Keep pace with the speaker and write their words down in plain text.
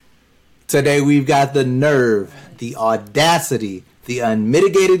Today we've got the nerve, the audacity, the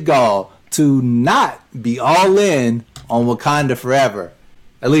unmitigated gall to not be all in on Wakanda Forever.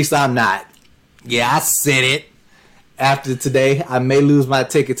 At least I'm not. Yeah, I said it. After today, I may lose my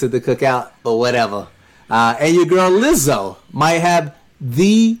ticket to the cookout, but whatever. And your girl Lizzo might have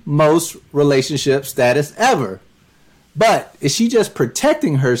the most relationship status ever. But is she just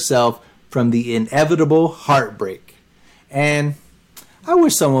protecting herself from the inevitable heartbreak? And I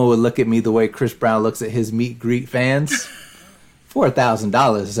wish someone would look at me the way Chris Brown looks at his meet greet fans.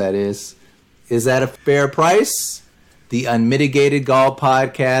 $4,000, that is. Is that a fair price? The Unmitigated Gall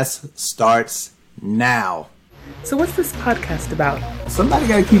Podcast starts now. So what's this podcast about? Somebody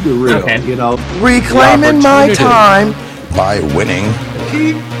gotta keep it real, you know. Reclaiming my time by winning.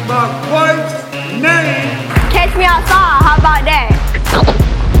 Keep my wife's name. Catch me outside, how about that?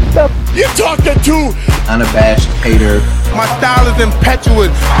 You're talking to Unabashed hater. my style is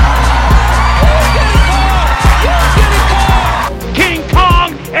impetuous. King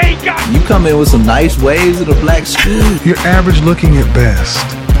Kong ain't got. You come in with some nice waves of the black screen. You're average looking at best.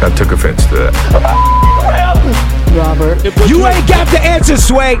 I took offense to that. Robert. You ain't got the answer,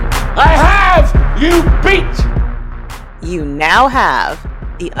 Sway. I have you beat. You now have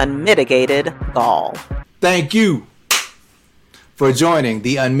the Unmitigated Gall. Thank you for joining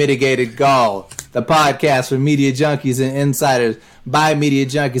the Unmitigated Gall, the podcast for media junkies and insiders, by media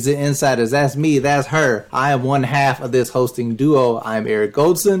junkies and insiders. That's me, that's her. I am one half of this hosting duo. I'm Eric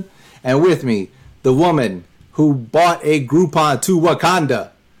Goldson, and with me, the woman who bought a Groupon to Wakanda.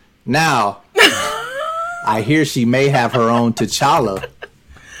 Now, I hear she may have her own T'Challa.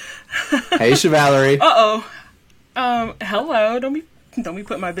 Hey, Valerie. Hello. Don't be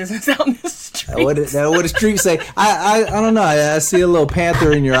putting my business out in the street. What does the street say? I don't know. I see a little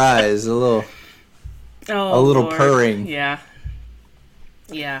panther in your eyes. A little Lord. purring. Yeah.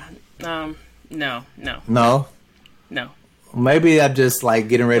 No. No? Maybe I'm just like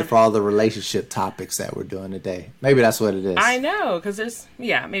getting ready for all the relationship topics that we're doing today. Maybe that's what it is. I know, because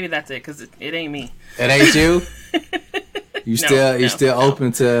maybe that's it, because it ain't me. It ain't you? You still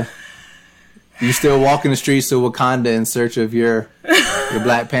open to... You still walking the streets of Wakanda in search of your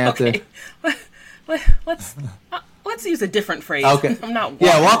Black Panther? Okay. Let's use a different phrase. Okay. I'm not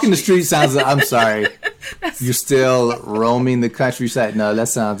walking the street sounds... I'm sorry. You're still roaming the countryside. No, that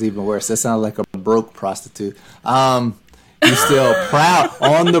sounds even worse. That sounds like a broke prostitute. You're still proud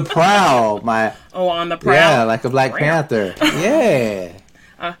on the prowl. On the prowl. Yeah, like a Black Panther. Yeah.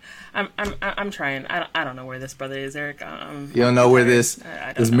 I'm trying. I don't know where this brother is, Eric. You don't know where this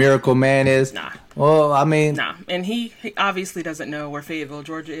miracle man is? Nah. Well, I mean, nah. And he obviously doesn't know where Fayetteville,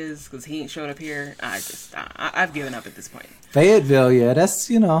 Georgia is, because he ain't showed up here. I've given up at this point. Fayetteville, yeah, that's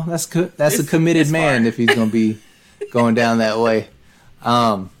good. That's a committed man if he's gonna be going down that way.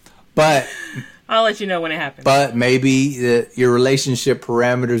 But I'll let you know when it happens. But maybe your relationship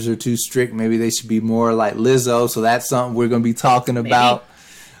parameters are too strict. Maybe they should be more like Lizzo. So that's something we're going to be talking about.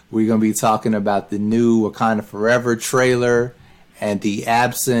 We're going to be talking about the new Wakanda Forever trailer and the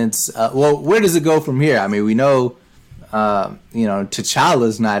absence. Where does it go from here? I mean, we know,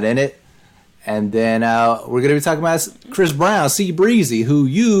 T'Challa's not in it. And then we're going to be talking about Chris Brown, C. Breezy, who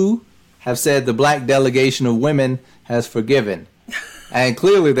you have said the black delegation of women has forgiven. And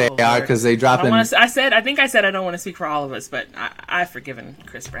clearly they are, because they dropped in. I think I said I don't want to speak for all of us, but I've forgiven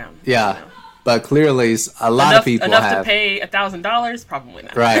Chris Brown. Yeah, but clearly a lot of people enough have. To pay $1,000, probably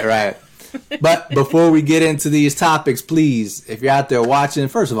not. Right. But before we get into these topics, please, if you're out there watching,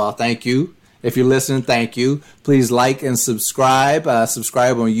 first of all, thank you. If you're listening, thank you. Please like and subscribe.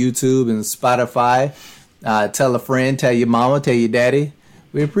 Subscribe on YouTube and Spotify. Tell a friend, tell your mama, tell your daddy.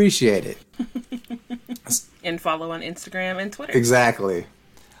 We appreciate it. And follow on Instagram and Twitter. Exactly.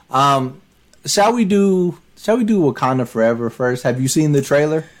 Shall we do Wakanda Forever first? Have you seen the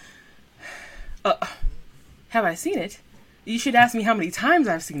trailer? Have I seen it? You should ask me how many times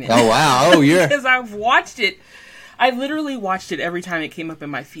I've seen it. Oh wow! Oh yeah. Because I've watched it. I literally watched it every time it came up in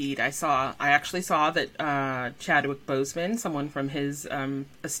my feed. I actually saw that Chadwick Boseman, someone from his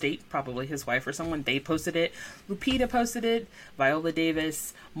estate, probably his wife or someone, they posted it. Lupita posted it. Viola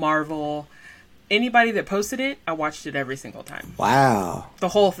Davis, Marvel. Anybody that posted it, I watched it every single time. Wow. The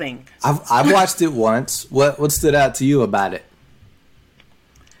whole thing. I've watched it once. What stood out to you about it?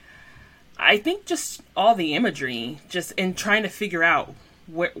 I think just all the imagery, just in trying to figure out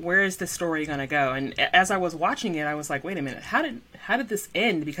where is the story going to go. And as I was watching it, I was like, wait a minute, how did this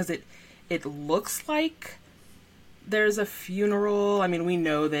end? Because it looks like there's a funeral. I mean, we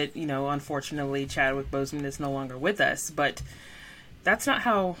know that, unfortunately Chadwick Boseman is no longer with us, but that's not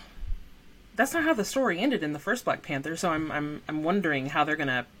how the story ended in the first Black Panther. So I'm wondering how they're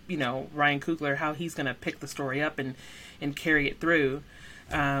gonna, Ryan Coogler, how he's going to pick the story up and carry it through.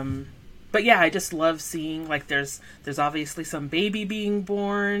 But yeah, I just love seeing, like, there's obviously some baby being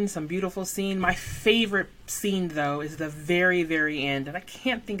born, some beautiful scene. My favorite scene, though, is the very, very end, and I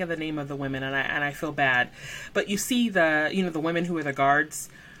can't think of the name of the women, and I feel bad. But you see the women who are the guards.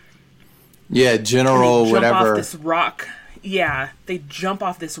 Yeah, General, jump whatever. Off this rock. Yeah, they jump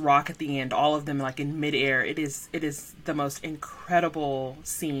off this rock at the end, all of them, like, in midair. It is the most incredible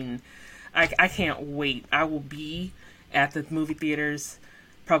scene. I can't wait. I will be at the movie theaters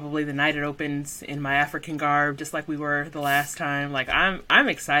probably the night it opens in my African garb, just like we were the last time. Like, I'm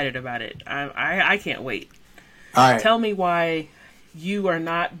excited about it. I can't wait. All right. Tell me why you are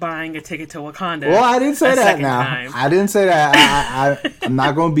not buying a ticket to Wakanda. Well, I didn't say that now. Time. I didn't say that. I'm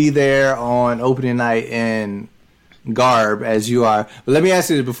not going to be there on opening night in garb as you are. But let me ask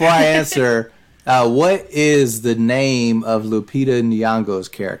you this before I answer. What is the name of Lupita Nyong'o's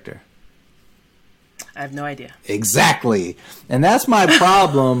character? I have no idea. Exactly. And that's my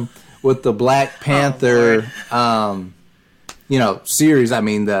problem with the Black Panther, series. I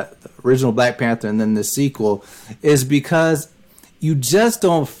mean, the original Black Panther and then the sequel is because you just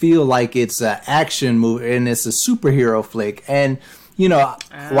don't feel like it's an action movie and it's a superhero flick. And,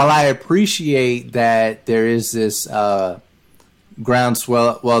 while I appreciate that there is this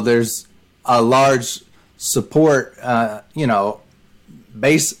groundswell, there's a large support, a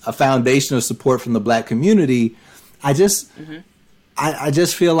foundation of support from the Black community. I just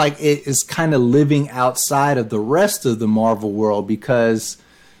feel like it is kind of living outside of the rest of the Marvel world because,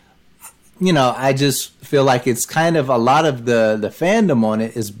 I just feel like it's kind of a lot of the fandom on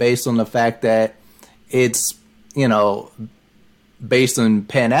it is based on the fact that it's, based on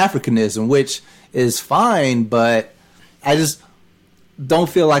Pan-Africanism, which is fine, but I just don't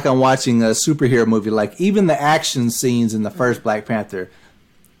feel like I'm watching a superhero movie. Like, even the action scenes in the first Black Panther,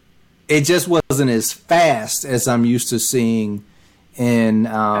 it just wasn't as fast as I'm used to seeing in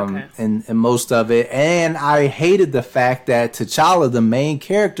most of it. And I hated the fact that T'Challa, the main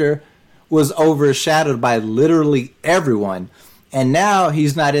character, was overshadowed by literally everyone. And now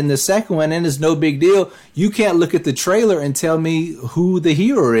he's not in the second one, and it's no big deal. You can't look at the trailer and tell me who the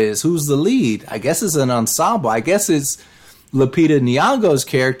hero is, who's the lead. I guess it's an ensemble. I guess it's Lupita Nyong'o's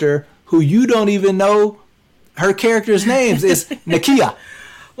character, who you don't even know her character's names. It's Nakia.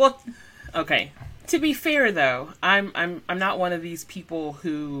 Well, okay. To be fair, though, I'm not one of these people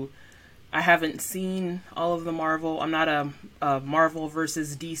who I haven't seen all of the Marvel. I'm not a Marvel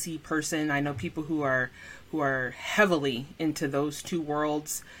versus DC person. I know people who are heavily into those two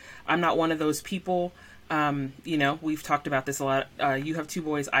worlds. I'm not one of those people. We've talked about this a lot. You have two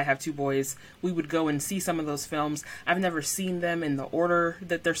boys, I have two boys. We would go and see some of those films. I've never seen them in the order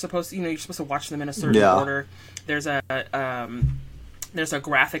that they're supposed to. You're supposed to watch them in a certain order. There's a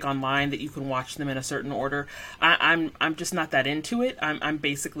graphic online that you can watch them in a certain order. I'm just not that into it. I'm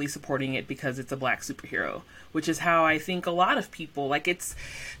basically supporting it because it's a Black superhero, which is how I think a lot of people, like, it's,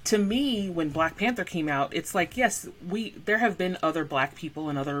 to me, when Black Panther came out, it's like, yes, there have been other Black people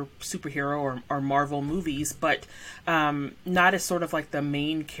in other superhero or Marvel movies, but not as sort of like the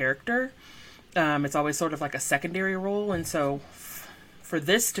main character. It's always sort of like a secondary role. And so for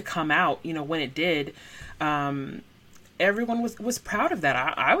this to come out, when it did, everyone was proud of that.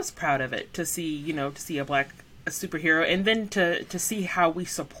 I was proud of it to see a Black superhero, and then to see how we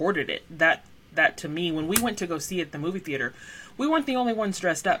supported it. That to me, when we went to go see it at the movie theater, we weren't the only ones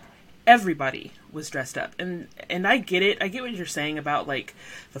dressed up. Everybody was dressed up, and I get it. I get what you're saying about, like,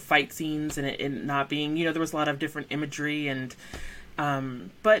 the fight scenes and it not being, there was a lot of different imagery and,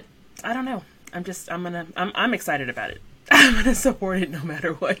 but I don't know. I'm excited about it. I'm gonna support it no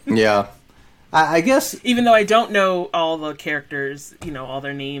matter what. Yeah. I guess, even though I don't know all the characters, all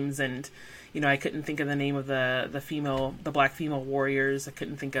their names, and I couldn't think of the name of the Black female warriors. I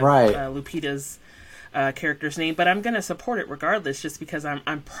couldn't think of Lupita's character's name, but I'm gonna support it regardless, just because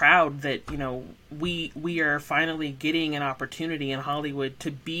I'm proud that we are finally getting an opportunity in Hollywood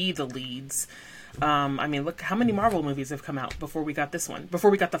to be the leads. Look how many Marvel movies have come out before we got this one,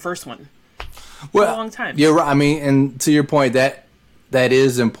 before we got the first one. Well, a long time. You're right. And to your point, that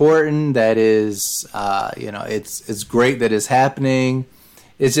is important. That is, it's great that it's happening.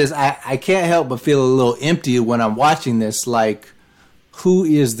 It's just, I can't help but feel a little empty when I'm watching this. Like, who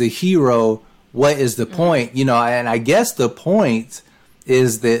is the hero? What is the point? And I guess the point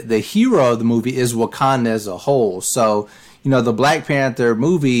is that the hero of the movie is Wakanda as a whole. So, the Black Panther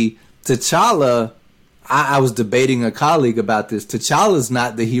movie, T'Challa, I was debating a colleague about this. T'Challa's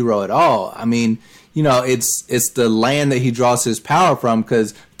not the hero at all. It's the land that he draws his power from,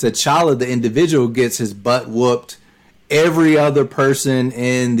 because T'Challa, the individual, gets his butt whooped every other person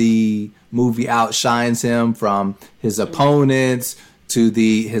in the movie outshines him, from his opponents to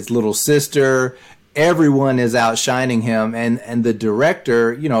his little sister. Everyone is outshining him, and the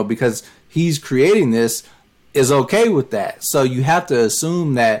director, because he's creating this, is okay with that. So you have to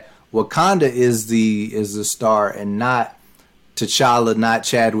assume that Wakanda is the star and not T'Challa, not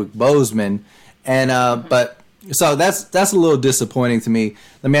Chadwick Boseman. And but so that's a little disappointing to me.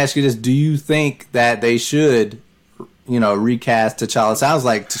 Let me ask you this: do you think that they should, recast T'Challa? It sounds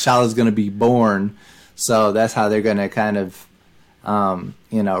like T'Challa's going to be born, so that's how they're going to kind of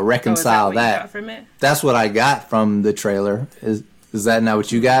reconcile is that. What you got from it? That's what I got from the trailer. Is that not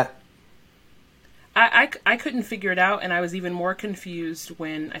what you got? I couldn't figure it out, and I was even more confused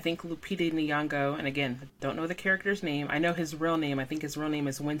when I think Lupita Nyong'o, and again, I don't know the character's name. I know his real name. I think his real name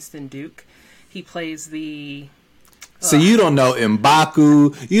is Winston Duke. He plays the... So you don't know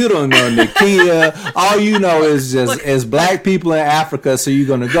M'Baku, you don't know Nakia. All you know is just as black people in Africa, so you're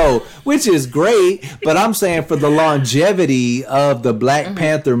going to go, which is great. But I'm saying for the longevity of the Black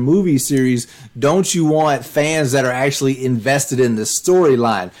Panther movie series, don't you want fans that are actually invested in the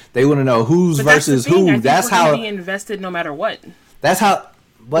storyline? They want to know who's versus who. That's how we're going to be invested no matter what. That's how.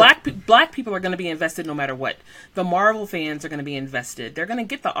 Black people are going to be invested no matter what. The Marvel fans are going to be invested. They're going to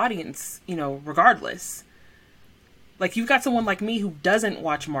get the audience, regardless. Like, you've got someone like me who doesn't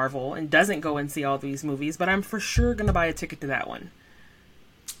watch Marvel and doesn't go and see all these movies, but I'm for sure going to buy a ticket to that one.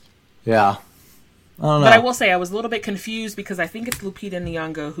 Yeah. I don't know. But I will say I was a little bit confused because I think it's Lupita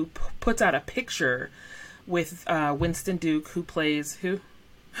Nyong'o who puts out a picture with Winston Duke, who plays who?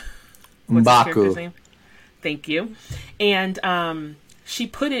 What's his character's name? Thank you. And she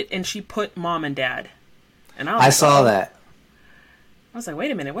put mom and dad. And I saw that. I was like,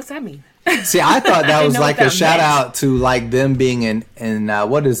 wait a minute, what's that mean? See, I thought that was like a shout out to like them being in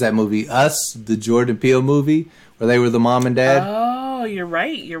what is that movie? Us, the Jordan Peele movie, where they were the mom and dad. Oh, you're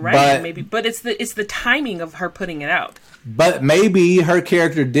right. But it's the timing of her putting it out. But maybe her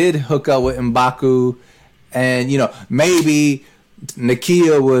character did hook up with M'Baku, and maybe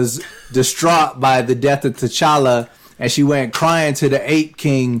Nakia was distraught by the death of T'Challa, and she went crying to the Ape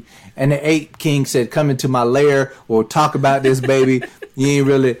King, and the Ape King said, "Come into my lair. We'll talk about this, baby.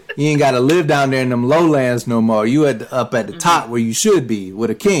 You ain't got to live down there in them lowlands no more. You up at the top where you should be with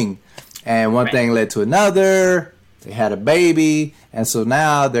a king." And one thing led to another. They had a baby, and so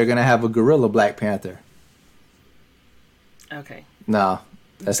now they're gonna have a gorilla Black Panther. Okay. No,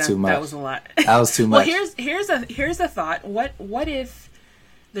 that's too much. That was a lot. That was too much. Well, here's a thought. What if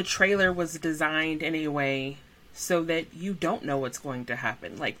the trailer was designed in a way so that you don't know what's going to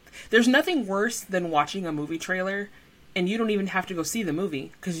happen? Like, there's nothing worse than watching a movie trailer and you don't even have to go see the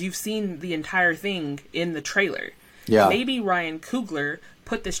movie because you've seen the entire thing in the trailer. Yeah. Maybe Ryan Coogler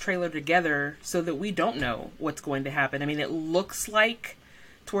put this trailer together so that we don't know what's going to happen. I mean, it looks like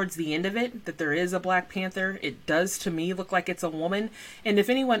towards the end of it that there is a Black Panther. It does to me look like it's a woman. And if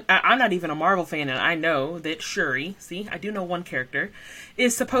anyone, I'm not even a Marvel fan, and I know that Shuri, see, I do know one character,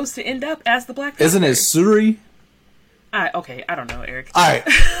 is supposed to end up as the Black Panther. Isn't it Shuri? Okay, I don't know, Eric. All right.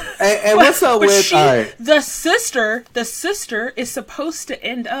 And what's up with... all right. The sister is supposed to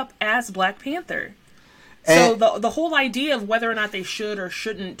end up as Black Panther. So the whole idea of whether or not they should or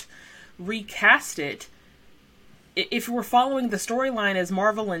shouldn't recast it, if we're following the storyline as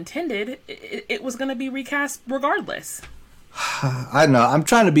Marvel intended, it was going to be recast regardless. I know. I'm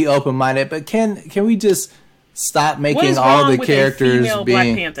trying to be open-minded, but can we just stop making what is all wrong the with characters a female being...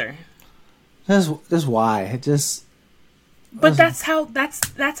 Black Panther? That's why. It just... But that's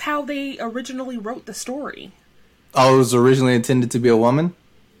how they originally wrote the story. Oh, it was originally intended to be a woman?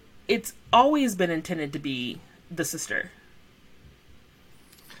 It's always been intended to be the sister.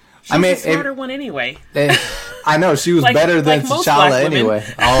 She's the smarter one anyway. I know, she was better than T'Challa anyway.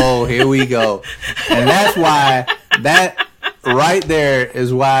 Oh, here we go. And that's why, that right there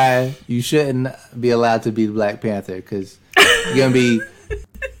is why you shouldn't be allowed to be the Black Panther, because you're going to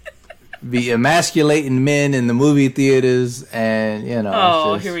be emasculating men in the movie theaters, and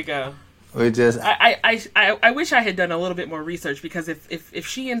Oh, here we go. We're just. I wish I had done a little bit more research, because if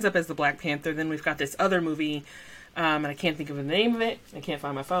she ends up as the Black Panther, then we've got this other movie, and I can't think of the name of it. I can't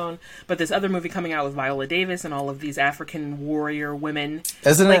find my phone, but this other movie coming out with Viola Davis and all of these African warrior women.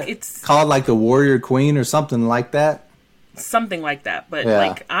 Isn't it's called like the Warrior Queen or something like that? Something like that, but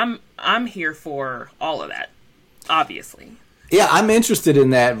I'm here for all of that, obviously. Yeah, I'm interested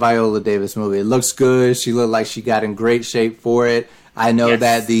in that Viola Davis movie. It looks good. She looked like she got in great shape for it. I know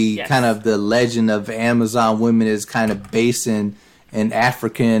that the kind of the legend of Amazon women is kind of based in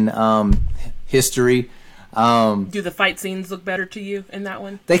African history. Do the fight scenes look better to you in that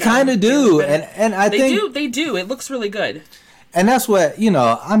one? They kind of do, and I think they do. It looks really good. And that's what,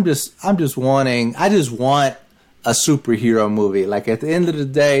 I just want a superhero movie. Like, at the end of the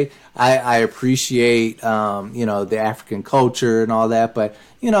day, I appreciate, the African culture and all that. But,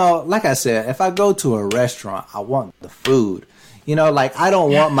 like I said, if I go to a restaurant, I want the food. I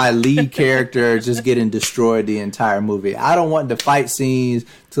don't want my lead character just getting destroyed the entire movie. I don't want the fight scenes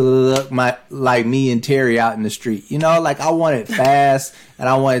to look like me and Terry out in the street. I want it fast and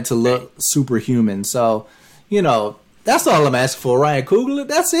I want it to look superhuman. So, that's all I'm asking for, Ryan Coogler.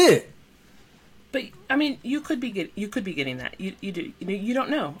 That's it. But I mean, you could be getting that. You don't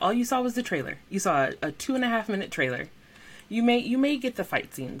know. All you saw was the trailer. You saw a 2.5-minute trailer. You may get the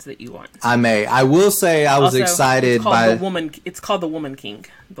fight scenes that you want. I may. I will say I was excited by the woman. It's called The Woman King.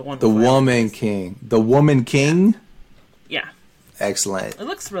 The Woman King. The Woman King. Yeah. Excellent. It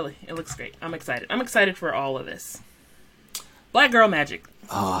looks great. I'm excited. I'm excited for all of this. Black girl magic.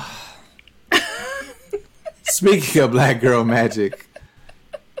 Speaking of black girl magic,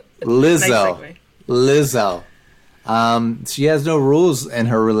 Lizzo. Nice Lizzo. She has no rules in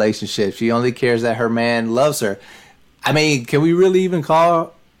her relationship. She only cares that her man loves her. I mean, can we really even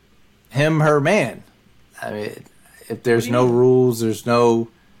call him her man? I mean, if there's no rules, there's no...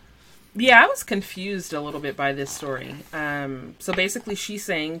 Yeah, I was confused a little bit by this story. So basically she's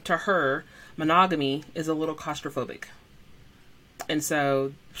saying to her, monogamy is a little claustrophobic. And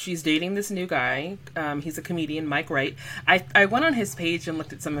so she's dating this new guy. He's a comedian, Mike Wright. I went on his page and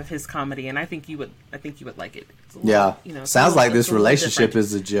looked at some of his comedy, and I think you would like it. Sounds like this relationship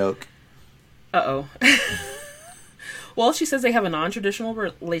is a joke. Uh-oh. Well, she says they have a non-traditional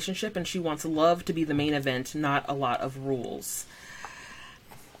relationship, and she wants love to be the main event, not a lot of rules.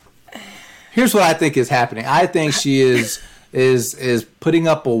 Here's what I think is happening. I think she is putting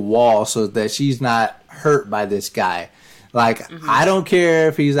up a wall so that she's not hurt by this guy. I don't care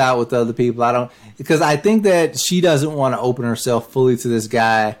if he's out with other people. Because I think that she doesn't want to open herself fully to this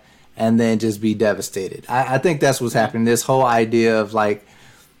guy and then just be devastated. I think that's what's happening. This whole idea of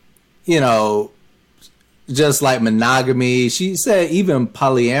just like monogamy. She said even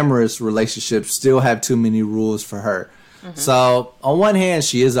polyamorous relationships still have too many rules for her. Mm-hmm. So on one hand,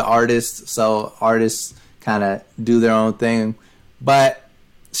 she is an artist. So artists kind of do their own thing. But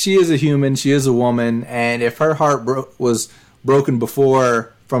she is a human. She is a woman. And if her heart was broken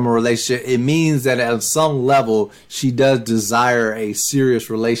before from a relationship, it means that at some level she does desire a serious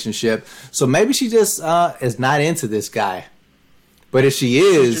relationship. So maybe she just is not into this guy. But if she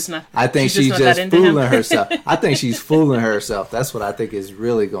is, I think she's just fooling herself. I think she's fooling herself. That's what I think is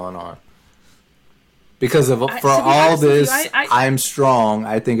really going on. Because for all this, I'm strong.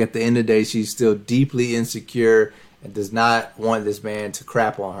 I think at the end of the day, she's still deeply insecure and does not want this man to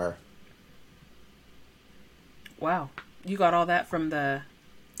crap on her. Wow. You got all that from the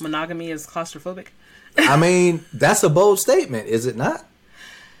monogamy is claustrophobic? I mean, that's a bold statement, is it not?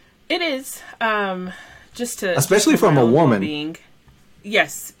 It is. Especially from a woman. Well-being.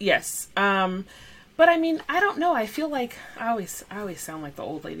 Yes. But I mean, I don't know. I feel like I always sound like the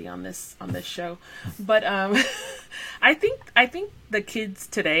old lady on this show. But I think the kids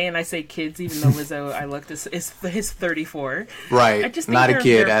today, and I say kids even though Lizzo I looked is 34. Right. I just think not a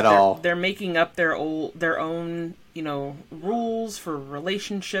kid at all. They're making up their own, rules for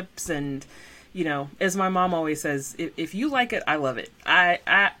relationships, and as my mom always says, if you like it, I love it.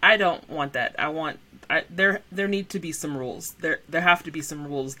 I don't want that. There need to be some rules. There have to be some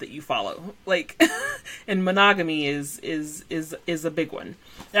rules that you follow. And monogamy is a big one.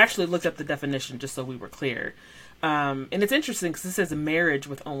 I actually looked up the definition just so we were clear. And it's interesting because it says a marriage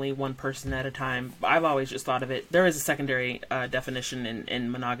with only one person at a time. I've always just thought of it. There is a secondary definition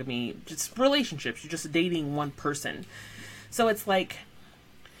in monogamy, just relationships. You're just dating one person. So it's like,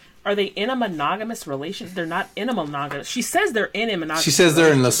 are they in a monogamous relationship? They're not in a monogamous. She says they're in a monogamous. She says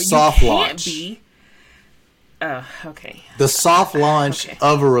they're in the soft launch. Okay. The soft launch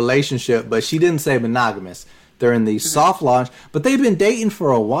of a relationship, but she didn't say monogamous. They're in the soft launch, but they've been dating for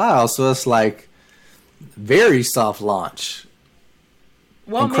a while, so it's like very soft launch.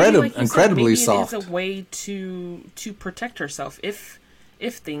 Well, incredibly soft. It is a way to protect herself if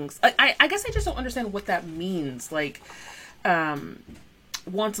things. I guess I just don't understand what that means.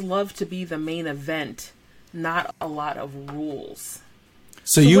 Wants love to be the main event, not a lot of rules.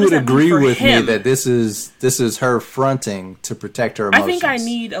 So you would agree with me that this is her fronting to protect her emotions? I think I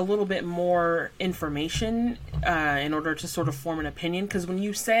need a little bit more information in order to sort of form an opinion. Because when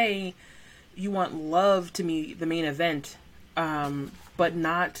you say you want love to be the main event, but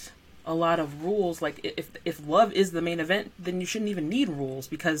not a lot of rules. Like, if love is the main event, then you shouldn't even need rules,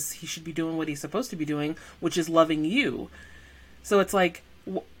 because he should be doing what he's supposed to be doing, which is loving you. So it's like,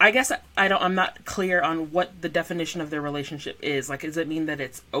 I guess I'm not clear on what the definition of their relationship is. Like, does it mean that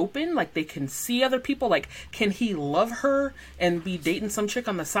it's open? Like, they can see other people? Like, can he love her and be dating some chick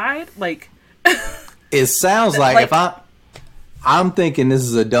on the side? Like, it sounds like if I'm thinking this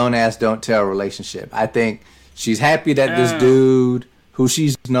is a don't ask, don't tell relationship. I think she's happy that this dude, who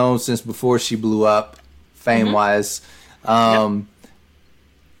she's known since before she blew up, fame-wise,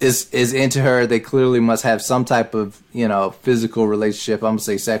 is into her. They clearly must have some type of, physical relationship. I'm going to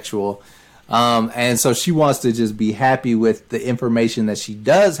say sexual. And so she wants to just be happy with the information that she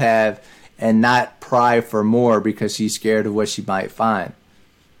does have and not pry for more because she's scared of what she might find.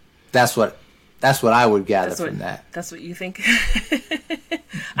 That's what I would gather from that. That's what you think?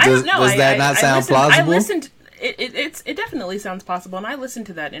 I don't know. Does that not sound plausible? I listened. It definitely sounds possible. And I listened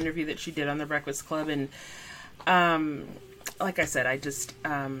to that interview that she did on the Breakfast Club, and like I said, I just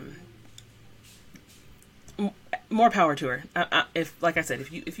more power to her.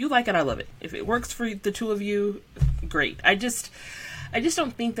 If you like it, I love it. If it works for the two of you, great. I just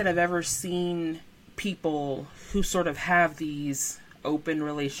don't think that I've ever seen people who sort of have these open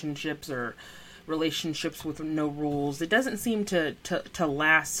relationships or relationships with no rules. It doesn't seem to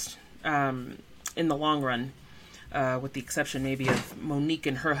last in the long run, with the exception maybe of Monique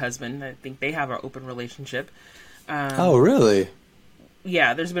and her husband. I think they have an open relationship. Oh, really?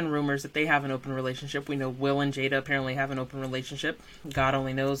 Yeah, there's been rumors that they have an open relationship. We know Will and Jada apparently have an open relationship. God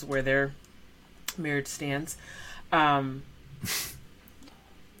only knows where their marriage stands. I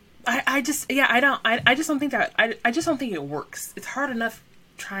just don't think it works. It's hard enough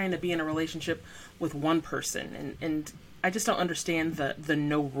trying to be in a relationship with one person, and I just don't understand the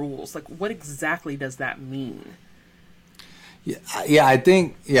no rules. Like, what exactly does that mean? Yeah,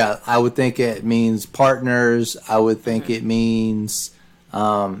 I would think it means partners. I would think it means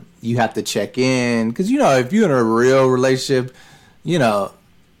you have to check in, because if you're in a real relationship,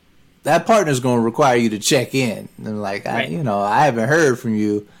 that partner's going to require you to check in, and like, right. I haven't heard from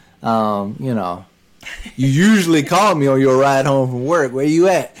you. You usually call me on your ride home from work. Where you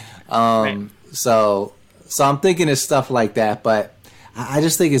at? Right. So I'm thinking it's stuff like that, but I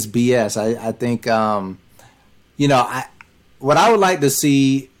just think it's BS. I think, what I would like to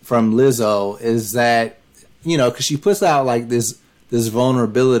see from Lizzo is that, because she puts out like this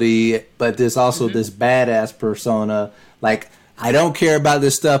vulnerability, but there's also this badass persona. Like, I don't care about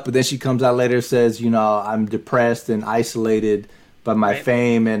this stuff, but then she comes out later and says, I'm depressed and isolated by my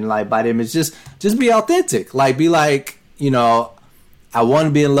fame and like by them. It's just be authentic. Like, be like, I want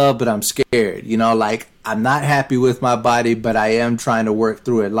to be in love, but I'm scared. Like, I'm not happy with my body, but I am trying to work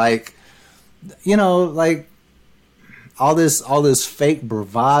through it. Like, like all this fake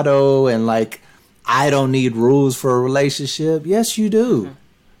bravado and like, I don't need rules for a relationship. Yes, you do.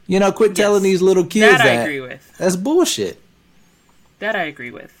 Quit telling these little kids that. I agree with. That's bullshit. That I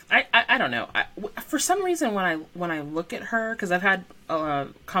agree with. I don't know. For some reason, when I look at her, because I've had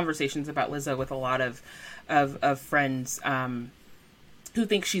conversations about Lizzo with a lot of friends who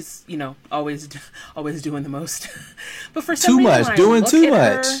think she's always doing the most, but for some reason, doing too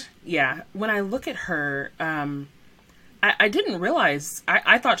much. Yeah, when I look at her, I didn't realize.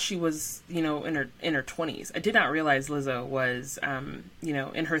 I thought she was in her 20s. I did not realize Lizzo was in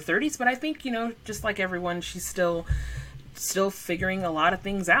her 30s. But I think just like everyone, she's still figuring a lot of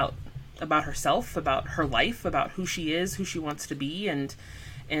things out about herself, about her life, about who she is, who she wants to be, and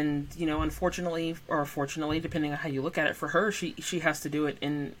unfortunately or fortunately, depending on how you look at it, for her, she has to do it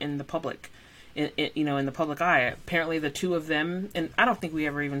in the public, in the public eye. Apparently, the two of them, and I don't think we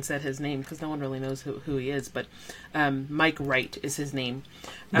ever even said his name because no one really knows who he is, but Mike Wright is his name.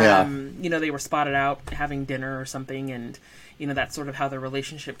 Yeah. They were spotted out having dinner or something, and that's sort of how the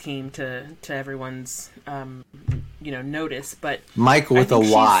relationship came to everyone's notice. But Mike with a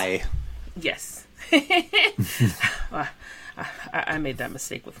Y. Yes. I made that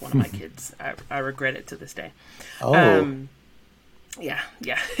mistake with one of my kids. I regret it to this day. Oh. Yeah.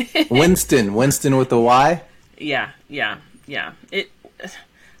 Winston with a Y? Yeah. I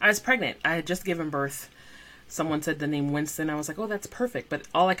was pregnant. I had just given birth. Someone said the name Winston. I was like, oh, that's perfect. But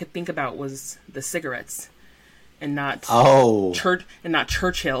all I could think about was the cigarettes and not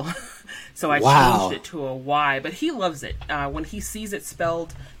Churchill. So I changed it to a Y. But he loves it. When he sees it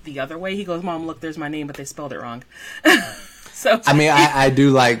spelled the other way, he goes, Mom, look, there's my name, but they spelled it wrong. So I mean, I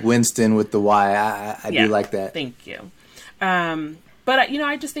do like Winston with the Y. I do like that. Thank you. But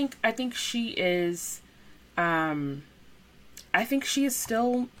I think she is, I think she is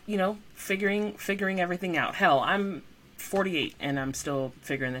still, figuring everything out. Hell, I'm 48 and I'm still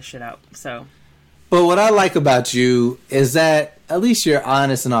figuring this shit out. So, but what I like about you is that at least you're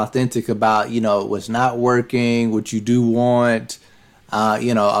honest and authentic about, what's not working, what you do want,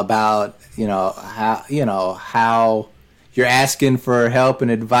 about, how you're asking for help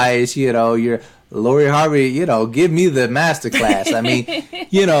and advice, you're Lori Harvey, give me the masterclass. I mean,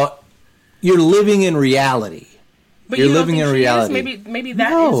 you're living in reality. But you're you don't living think in she reality. Is? Maybe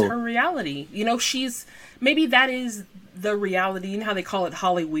that is her reality. Maybe that is the reality. You know how they call it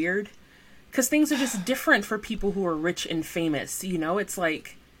Hollyweird? Because things are just different for people who are rich and famous. It's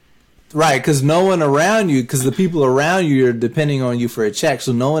like... Right, because no one around you, because the people around you are depending on you for a check.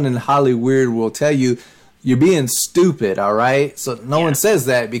 So no one in Hollyweird will tell you, you're being stupid, all right? So no one says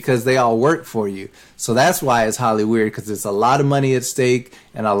that because they all work for you. So that's why it's Hollyweird, because it's a lot of money at stake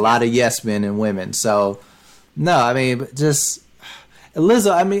and a lot of yes men and women. So, no, I mean, just...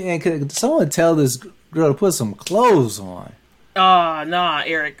 Lizzo, I mean, and could someone tell this girl to put some clothes on? Oh, nah,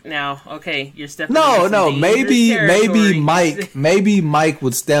 Eric, now. Okay, you're stepping No, maybe Mike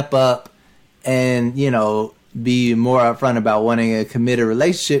would step up and, be more upfront about wanting a committed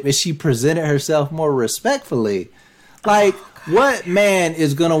relationship if she presented herself more respectfully. Like, what man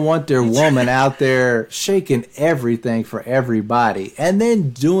is going to want their woman out there shaking everything for everybody and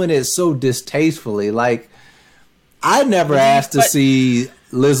then doing it so distastefully? Like, I never asked to see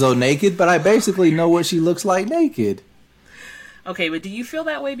Lizzo naked, but I basically know what she looks like naked. Okay, but do you feel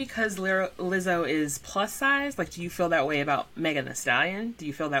that way because Lizzo is plus size? Like, do you feel that way about Megan Thee Stallion? Do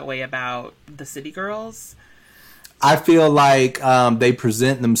you feel that way about the City Girls? I feel like they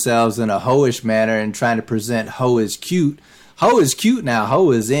present themselves in a hoish manner and trying to present hoe is cute. Hoe is cute now.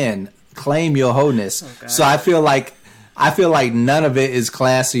 Hoe is in. Claim your wholeness. Oh, so I feel like none of it is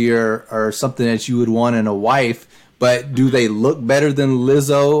classy or something that you would want in a wife. But do they look better than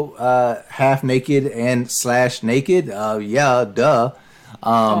Lizzo, half naked and / naked? Yeah, duh.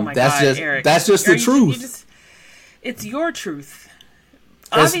 Oh my that's God, just Eric. that's just the truth. It's your truth.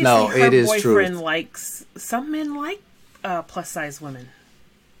 Obviously, her boyfriend likes. Some men like plus size women.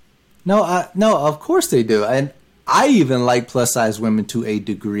 No, of course they do, and I even like plus size women to a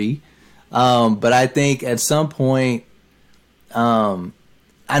degree. But I think at some point,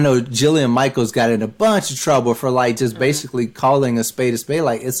 I know Jillian Michaels got in a bunch of trouble for just basically calling a spade a spade.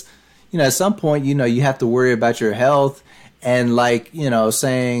 Like it's, at some point, you have to worry about your health and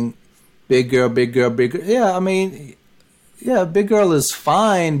saying big girl, big girl, big girl. Yeah, I mean, yeah, big girl is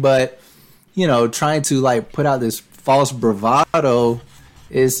fine, but trying to put out this false bravado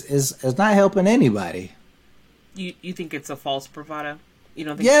is not helping anybody. You think it's a false bravado? You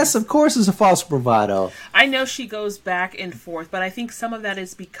don't think yes, of course it's a false bravado. I know she goes back and forth, but I think some of that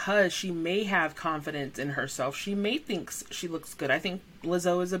is because she may have confidence in herself. She may think she looks good. I think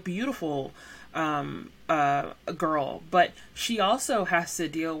Lizzo is a beautiful girl, but she also has to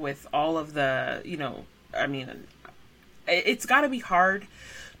deal with all of the, it's got to be hard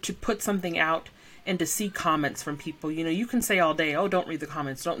to put something out and to see comments from people. You can say all day, oh, don't read the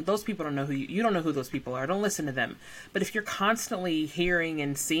comments. Those people don't know who you don't know who those people are. Don't listen to them. But if you're constantly hearing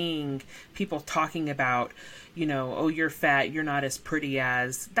and seeing people talking about, oh, you're fat, you're not as pretty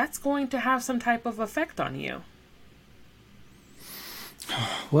as, that's going to have some type of effect on you.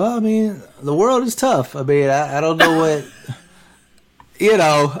 Well, I mean, the world is tough. I mean, I don't know what,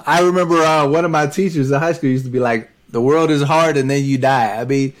 I remember one of my teachers in high school used to be like, the world is hard and then you die. I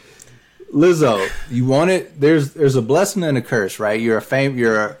mean, Lizzo, you want it? There's a blessing and a curse, right? You're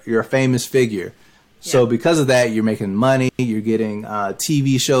a famous figure, so because of that, you're making money. You're getting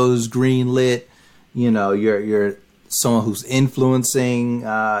TV shows greenlit. You're someone who's influencing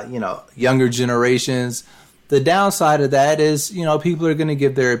younger generations. The downside of that is people are going to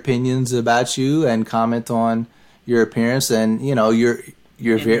give their opinions about you and comment on your appearance, and you're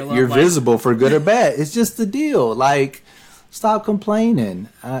visible for good or bad. It's just the deal. Stop complaining.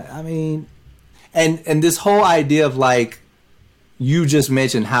 I mean, and this whole idea of you just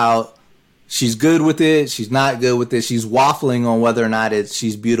mentioned how she's good with it, she's not good with it, she's waffling on whether or not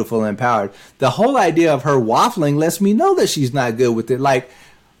she's beautiful and empowered. The whole idea of her waffling lets me know that she's not good with it.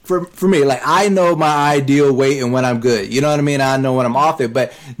 For me, I know my ideal weight and when I'm good. You know what I mean? I know when I'm off it,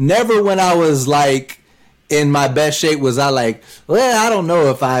 but never when I was in my best shape was I I don't know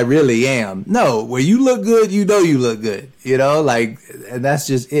if I really am. No, where you look good, you look good, and that's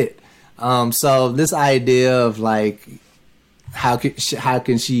just it. So this idea of how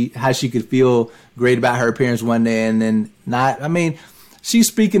she could feel great about her appearance one day and then not. I mean, she's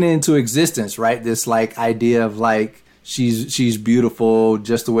speaking it into existence, right? This idea of she's beautiful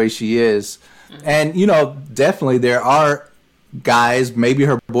just the way she is. Mm-hmm. And definitely there are guys, maybe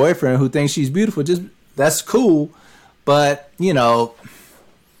her boyfriend, who thinks she's beautiful. Just that's cool, But, you know,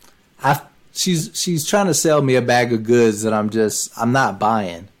 she's trying to sell me a bag of goods that I'm not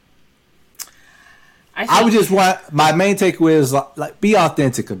buying. I would just want, my main takeaway is like be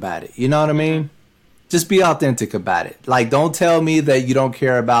authentic about it. You know what I mean? Just be authentic about it. Like, don't tell me that you don't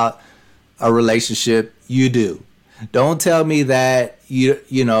care about a relationship. You do. Don't tell me that you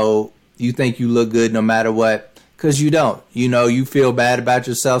think you look good no matter what, because you don't. You know, you feel bad about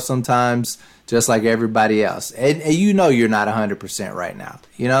yourself sometimes, just like everybody else. And you know you're not 100% right now.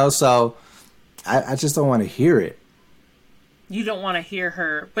 You know, so I just don't want to hear it. You don't want to hear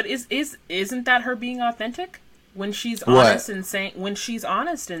her, but isn't that her being authentic? When she's honest and saying,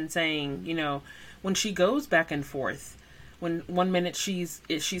 you know, when she goes back and forth, when one minute she's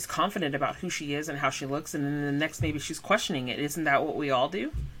confident about who she is and how she looks, and then the next maybe she's questioning it. Isn't that what we all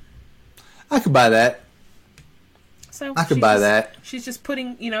do? I could buy that. So I could buy that. She's just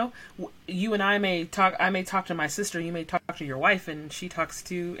putting, you know, you and I may talk to my sister, you may talk to your wife, and she talks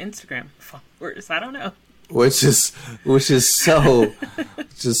to Instagram followers. I don't know. Which is so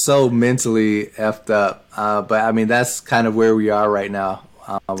just so mentally effed up. But I mean, that's kind of where we are right now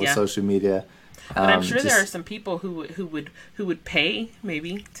with social media. But I'm sure there are some people who would pay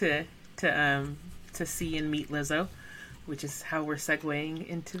maybe to see and meet Lizzo, which is how we're segueing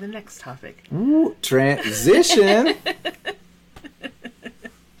into the next topic. Ooh, transition.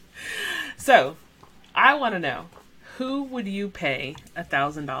 So, I want to know, who would you pay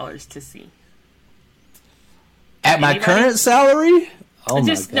 $1,000 to see? At my current salary? Oh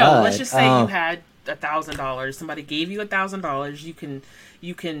my God. No, let's just say you had $1,000. Somebody gave you $1,000.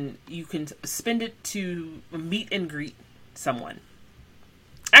 You can spend it to meet and greet someone.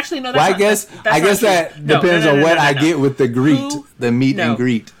 Actually, no. I guess that depends on what I get with the greet, the meet and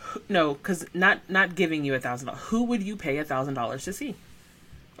greet. No, because not giving you $1,000. Who would you pay $1,000 to see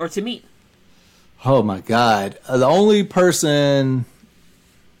or to meet? Oh my God! The only person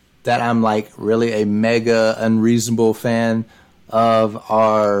that I'm like really a mega unreasonable fan of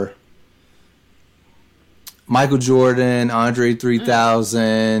are Michael Jordan, Andre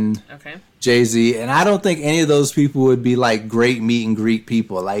 3000, okay, Jay-Z, and I don't think any of those people would be like great meet and greet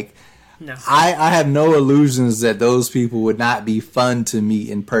people. Like, no. I have no illusions that those people would not be fun to meet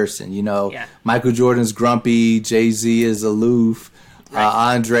in person. You know, Michael Jordan's grumpy, Jay-Z is aloof,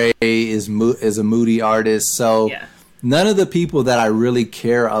 Andre is a moody artist. So none of the people that I really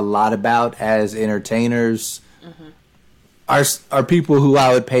care a lot about as entertainers are people who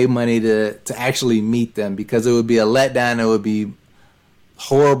I would pay money to actually meet them, because it would be a letdown. It would be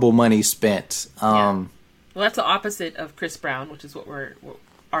horrible money spent. Well, that's the opposite of Chris Brown, which is what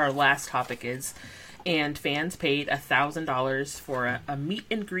our last topic is. And fans paid $1,000 for a meet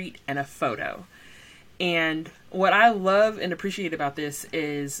and greet and a photo. And what I love and appreciate about this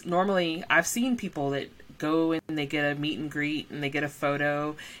is, normally I've seen people that go and they get a meet and greet and they get a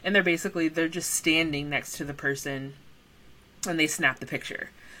photo, and they're just standing next to the person and they snap the picture.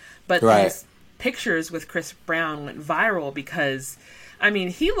 But these pictures with Chris Brown went viral because, I mean,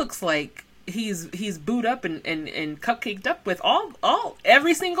 he looks like he's booed up and cupcaked up with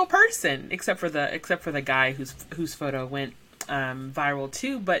every single person except for the guy whose photo went viral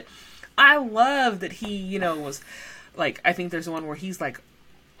too. But I love that he, you know, was like, I think there's one where he's like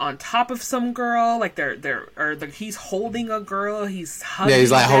on top of some girl, like he's holding a girl, he's hugging. Yeah,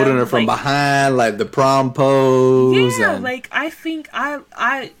 he's like holding her from behind, like the prom pose. Yeah, like I think I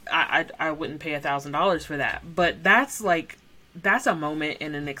wouldn't pay $1,000 for that, but that's a moment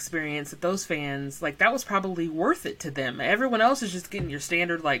and an experience that those fans, like, that was probably worth it to them. Everyone else is just getting your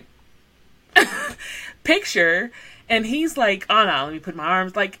standard like picture, and he's like, oh no, let me put my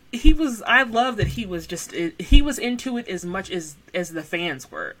arms, like, I love that he was into it as much as the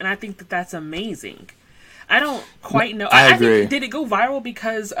fans were, and I think that that's amazing. I don't quite know. I agree. Think, did it go viral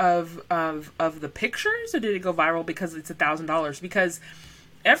because of the pictures, or did it go viral because it's $1,000? Because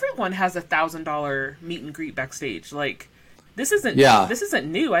everyone has $1,000 meet and greet backstage. Like, this isn't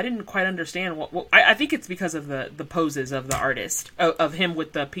new. I didn't quite understand what I think it's because of the poses of the artist, of him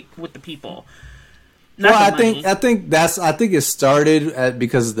with the people. I think it started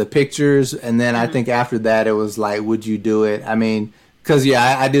because of the pictures, and then I think after that it was like, would you do it? I mean, because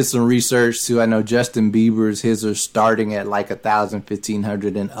I did some research too. I know Justin Bieber's, his are starting at like 1,000,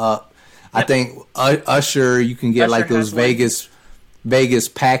 1,500 and up. Yep. I think Usher, you can get Usher like those Vegas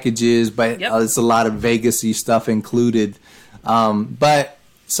packages, but it's a lot of Vegas-y stuff included. But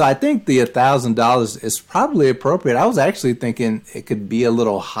so I think the $1,000 is probably appropriate. I was actually thinking it could be a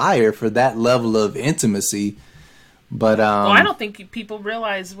little higher for that level of intimacy. But well, I don't think people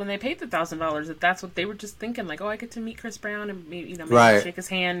realize when they paid the $1,000 that that's what they were just thinking. Like, oh, I get to meet Chris Brown and maybe shake his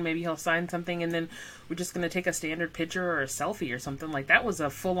hand, maybe he'll sign something, and then we're just going to take a standard picture or a selfie or something. Like, that was a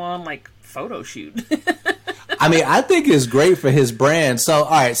full-on like photo shoot. I mean, I think it's great for his brand. So,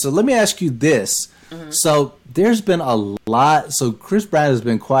 all right, so let me ask you this. Mm-hmm. So there's been a lot. So Chris Brown has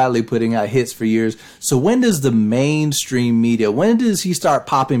been quietly putting out hits for years. So when does the mainstream media, when does he start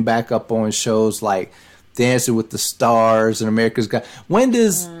popping back up on shows like Dancing with the Stars and America's Got? When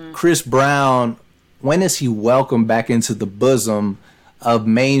does Chris Brown, when is he welcomed back into the bosom of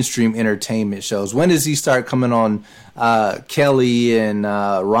mainstream entertainment shows? When does he start coming on Kelly and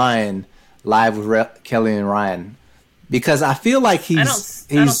Ryan, Live with Kelly and Ryan? Because I feel like he's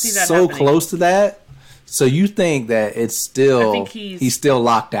so close to that. So you think that it's still, he's still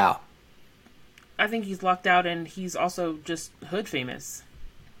locked out? I think he's locked out, and he's also just hood famous.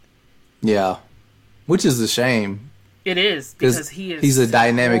 Yeah. Which is a shame. It is, because he's a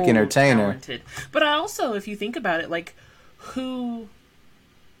dynamic entertainer. Talented. But I also, if you think about it, like who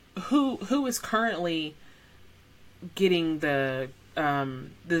is currently getting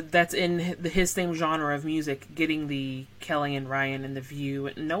that's in his same genre of music, getting the Kelly and Ryan and The View?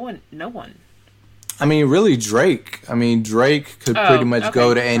 No one. I mean, really, Drake. I mean, Drake could pretty much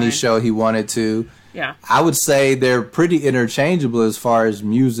go to any show he wanted to. Yeah. I would say they're pretty interchangeable as far as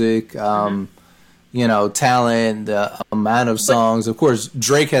music. You know, talent, the amount of songs. Of course,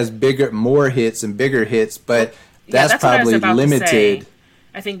 Drake has more hits and bigger hits, but that's probably limited.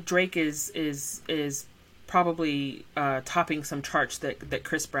 I think Drake is probably topping some charts that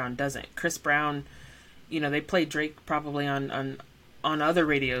Chris Brown doesn't. Chris Brown, they play Drake probably on other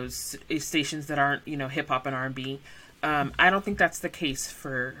radio stations that aren't, hip hop and R&B. I don't think that's the case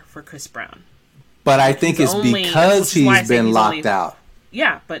for Chris Brown. But I think it's because he's been locked out.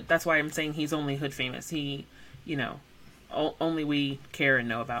 Yeah, but that's why I'm saying he's only hood famous. He, only we care and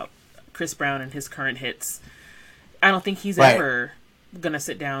know about Chris Brown and his current hits. I don't think he's ever going to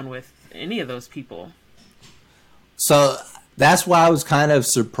sit down with any of those people. So that's why I was kind of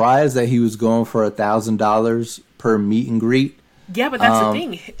surprised that he was going for $1,000 per meet and greet. Yeah, but that's the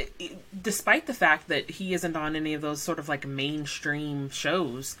thing. Despite the fact that he isn't on any of those sort of like mainstream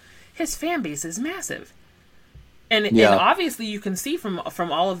shows, his fan base is massive. And obviously you can see from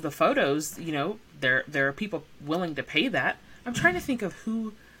all of the photos, there are people willing to pay that. I'm trying to think of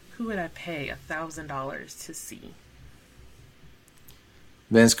who would I pay $1,000 to see.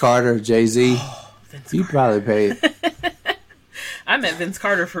 Vince Carter, Jay-Z. Oh, you probably paid. I met Vince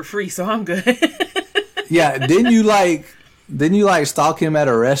Carter for free, so I'm good. Yeah, didn't you stalk him at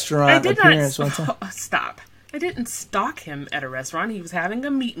a restaurant appearance one time? Stop. I didn't stalk him at a restaurant. He was having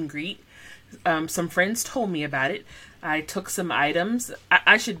a meet and greet. Some friends told me about it. I took some items.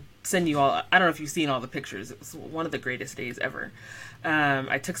 I should send you all. I don't know if you've seen all the pictures. It was one of the greatest days ever.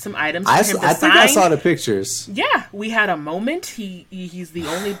 I took some items for him to sign. I think I saw the pictures. Yeah, we had a moment. He's the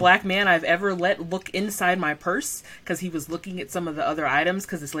only black man I've ever let look inside my purse because he was looking at some of the other items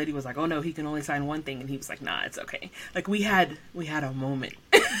because this lady was like, "Oh no, he can only sign one thing," and he was like, "Nah, it's okay." Like we had a moment.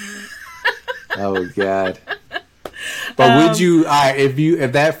 Oh God. But would you,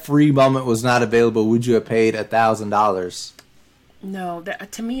 if that free moment was not available, would you have paid $1,000? No,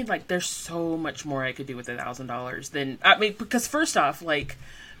 to me, like, there's so much more I could do with $1,000 than, because first off, like,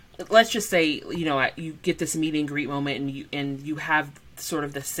 let's just say, you get this meet and greet moment and you have sort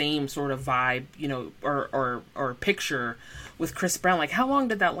of the same sort of vibe, or picture with Chris Brown. Like, how long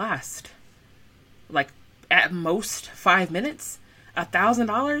did that last? Like, at most 5 minutes?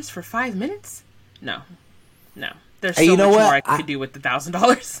 $1,000 for 5 minutes? No. There's so much more I could do with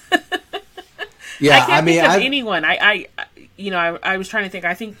 $1,000. Yeah, I can't think of anyone. I was trying to think.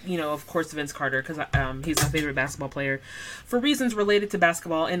 I think, of course, Vince Carter, because he's my favorite basketball player for reasons related to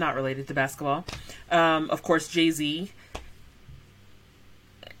basketball and not related to basketball. Of course, Jay-Z.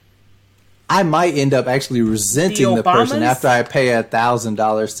 I might end up actually resenting the person after I pay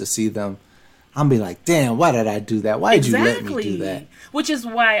 $1,000 to see them. I'm be like, damn, why did I do that? Why did you let me do that? Which is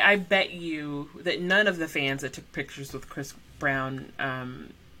why I bet you that none of the fans that took pictures with Chris Brown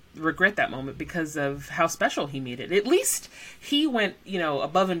regret that moment because of how special he made it. At least he went,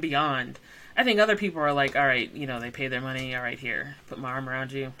 above and beyond. I think other people are like, all right, they pay their money. All right, here, put my arm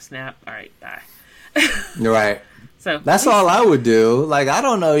around you, snap. All right, bye. You're right. So that's all I would do. Like, I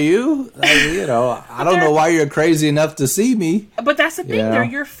don't know you. Like, I don't know why you're crazy enough to see me. But that's the thing. They're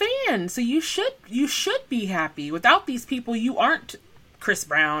your fans. So you should be happy. Without these people, you aren't Chris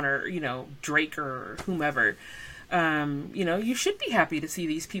Brown or, Drake or whomever. You should be happy to see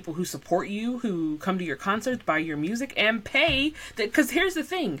these people who support you, who come to your concerts, buy your music, and pay. Because here's the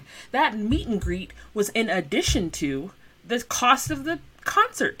thing. That meet and greet was in addition to the cost of the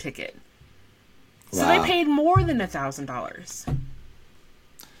concert ticket. So they paid more than $1,000.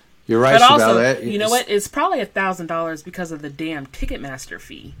 You're right, but also, that. You know what? It's probably $1,000 because of the damn Ticketmaster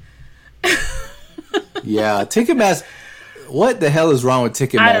fee. Yeah, Ticketmaster. What the hell is wrong with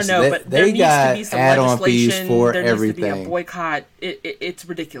Ticketmaster? I don't know, but there they needs got to be some add-on fees legislation. for there everything. Needs to be a boycott. It's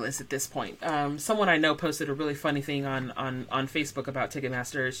ridiculous at this point. Someone I know posted a really funny thing on Facebook about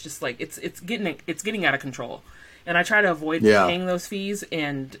Ticketmaster. It's just like it's getting out of control. And I try to avoid paying those fees,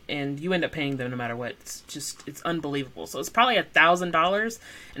 and you end up paying them no matter what. It's unbelievable. So it's probably $1,000,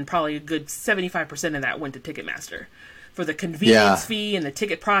 and probably a good 75% of that went to Ticketmaster for the convenience fee and the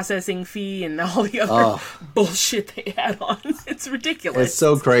ticket processing fee and all the other bullshit they add on. It's ridiculous. It's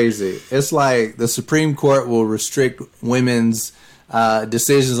so crazy. It's like the Supreme Court will restrict women's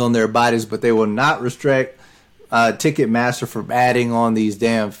decisions on their bodies, but they will not restrict Ticketmaster from adding on these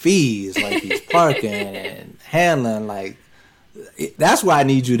damn fees, like these parking and handling. Like, that's why I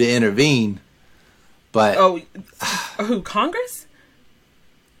need you to intervene. But who, Congress?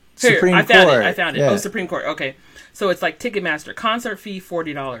 Supreme Here, Court. I found it. Yeah. Oh, Supreme Court. Okay. So it's like Ticketmaster, concert fee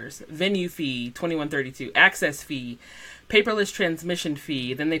 $40, venue fee $21.32, access fee, paperless transmission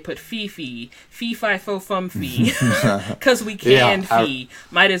fee. Then they put fee, fi fo fum fee, because we can fee,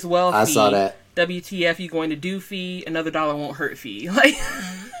 might as well fee. I saw that. WTF, you going to do fee? Another dollar won't hurt fee. Like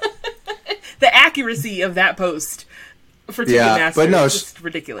the accuracy of that post for Ticketmaster is just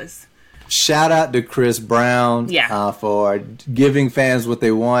ridiculous. Shout out to Chris Brown for giving fans what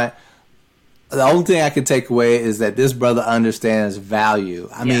they want. The only thing I can take away is that this brother understands value.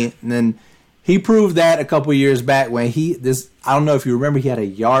 I mean, and then he proved that a couple years back when I don't know if you remember, he had a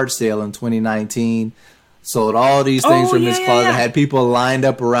yard sale in 2019, sold all these things from his closet, had people lined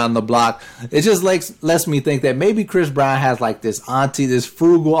up around the block. It just lets me think that maybe Chris Brown has like this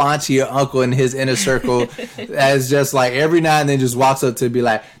frugal auntie or uncle in his inner circle as just like every now and then just walks up to be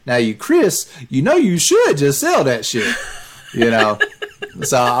like, now you Chris, you should just sell that shit,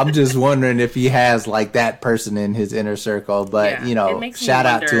 So I'm just wondering if he has like that person in his inner circle, but shout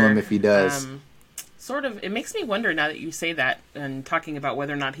out to him if he does. It makes me wonder now that you say that and talking about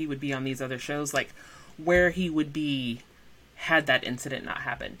whether or not he would be on these other shows, like where he would be had that incident not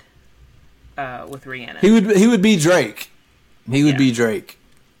happened with Rihanna. He would be Drake. He would be Drake.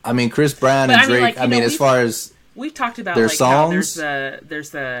 I mean, Chris Brown and Drake. As far as we've talked about their like songs, how there's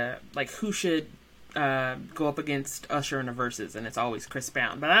the like who should go up against Usher in the verses, and it's always Chris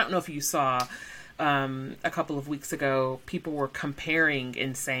Brown. But I don't know if you saw a couple of weeks ago, people were comparing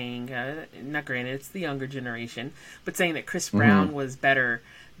and saying, not granted, it's the younger generation, but saying that Chris Brown was better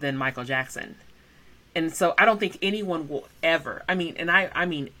than Michael Jackson. And so I don't think anyone will ever, I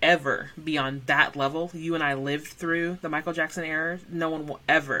mean ever, be on that level. You and I lived through the Michael Jackson era. No one will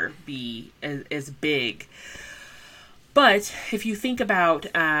ever be as big. But if you think about,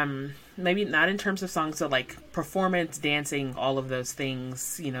 maybe not in terms of songs, so like performance, dancing, all of those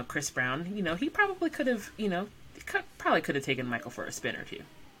things, Chris Brown, he probably could have, taken Michael for a spin or two.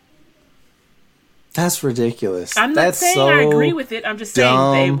 That's ridiculous. I'm not saying I agree with it. I'm just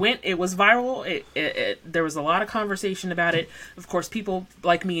saying it was viral. There was a lot of conversation about it. Of course, people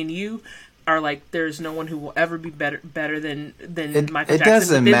like me and you are like, there's no one who will ever be better than Michael Jackson. It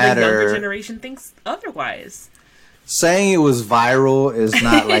doesn't matter. The younger generation thinks otherwise. Saying it was viral is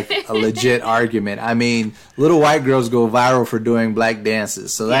not like a legit argument. I mean, little white girls go viral for doing black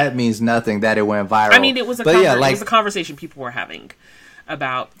dances, so that means nothing that it went viral. I mean, it was a conversation people were having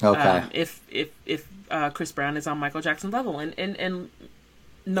about if Chris Brown is on Michael Jackson's level, and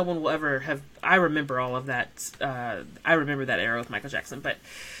no one will ever have. I remember all of that. I remember that era with Michael Jackson, but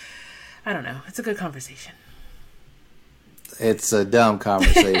I don't know. It's a good conversation. It's a dumb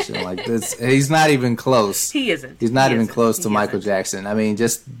conversation. Like this, he's not even close. He isn't. He's not even close to Michael Jackson. I mean,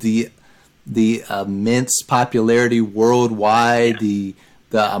 just the immense popularity worldwide, the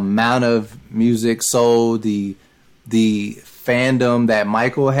amount of music sold, the fandom that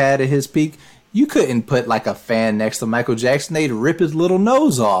Michael had at his peak. You couldn't put like a fan next to Michael Jackson; they'd rip his little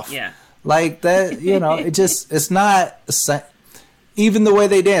nose off. Yeah, like that. It's not. Even the way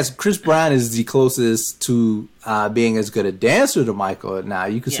they dance, Chris Brown is the closest to being as good a dancer to Michael. Now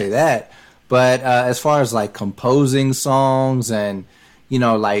you could say that, but as far as like composing songs and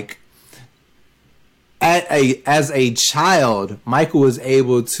like as a child, Michael was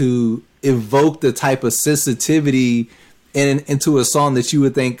able to evoke the type of sensitivity into a song that you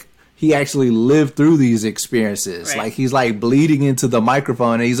would think he actually lived through these experiences. Right. Like, he's like bleeding into the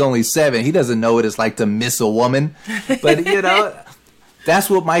microphone, and he's only 7. He doesn't know what it's like to miss a woman. But, you know, that's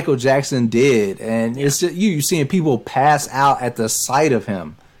what Michael Jackson did. And it's just, you're seeing people pass out at the sight of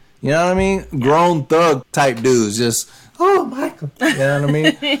him. You know what I mean? Grown thug type dudes just, oh, Michael. You know what I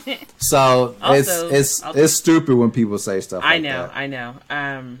mean? So Also, it's stupid when people say stuff like that. I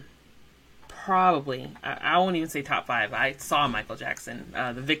know. Probably, I won't even say top 5. I saw Michael Jackson,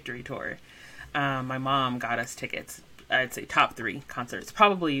 the Victory Tour. My mom got us tickets. I'd say top 3 concerts.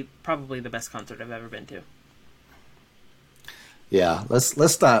 Probably the best concert I've ever been to. Yeah,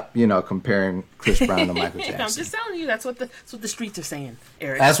 let's stop, comparing Chris Brown to Michael Jackson. I'm just telling you, that's what the streets are saying,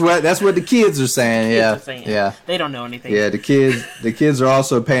 Eric. That's what the kids are saying. Yeah. They don't know anything. Yeah, the kids are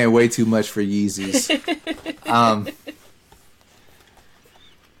also paying way too much for Yeezys.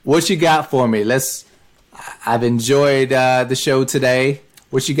 What you got for me? I've enjoyed the show today.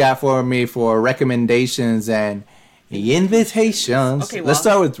 What you got for me for recommendations and invitations? Okay, let's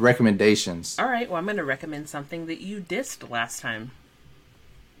start with recommendations. All right. Well, I'm going to recommend something that you dissed last time.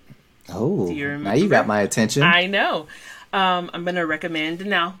 Oh, Do you remember? Now you got my attention. I know. I'm going to recommend.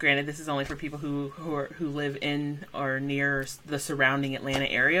 Now, granted, this is only for people who live in or near the surrounding Atlanta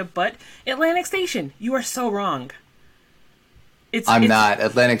area, but Atlantic Station, you are so wrong. I'm not.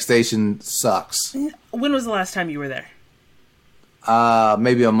 Atlantic Station sucks. When was the last time you were there?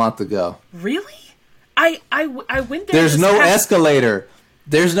 Maybe a month ago. Really? I went there. There's no escalator.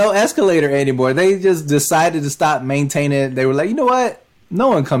 There's no escalator anymore. They just decided to stop maintaining it. They were like, you know what? No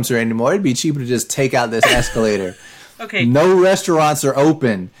one comes here anymore. It'd be cheaper to just take out this escalator. Okay. No restaurants are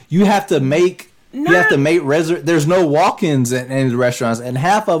open. You have to make there's no walk-ins in the restaurants, and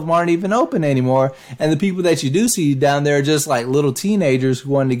half of them aren't even open anymore. And the people that you do see down there are just like little teenagers who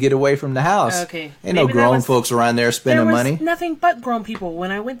wanted to get away from the house. Okay. Ain't no grown folks around there spending money. Nothing but grown people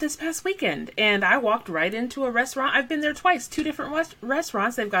when I went this past weekend, and I walked right into a restaurant. I've been there twice, 2 different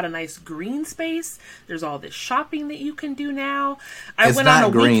restaurants. They've got a nice green space. There's all this shopping that you can do now. It's not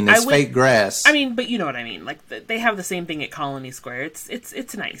green. It's fake grass. I mean, but you know what I mean. Like they have the same thing at Colony Square.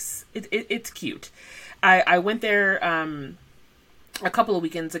 It's nice. It's cute. I went there a couple of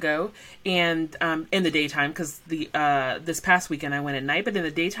weekends ago, and in the daytime, because this past weekend I went at night, but in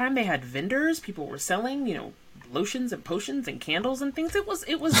the daytime they had vendors. People were selling, lotions and potions and candles and things. It was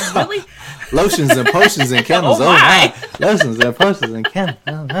really lotions and potions and candles. Oh my! Lotions and potions and candles.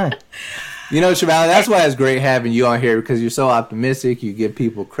 Oh my! Shabali, that's why it's great having you on here, because you're so optimistic. You give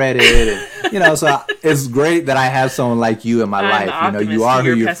people credit, and so it's great that I have someone like you in my life. You are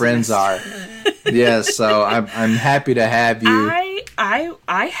who your friends are. Yes, so I'm happy to have you.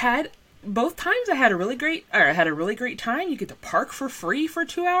 I had both times. I had a really great time. You get to park for free for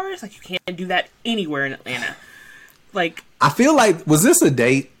 2 hours. Like, you can't do that anywhere in Atlanta. Like, I feel like, was this a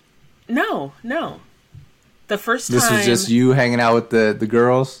date? No. The first time, this was just you hanging out with the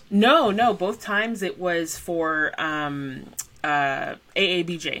girls? No. Both times it was for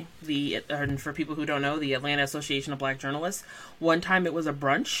AABJ, and for people who don't know, the Atlanta Association of Black Journalists. One time it was a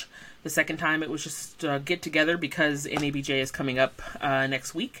brunch. The second time it was just a get together because NABJ is coming up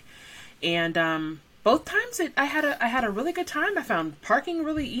next week. And both times I had a really good time. I found parking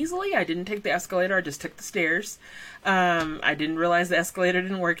really easily. I didn't take the escalator. I just took the stairs. I didn't realize the escalator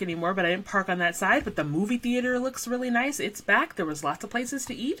didn't work anymore, but I didn't park on that side. But the movie theater looks really nice. It's back. There was lots of places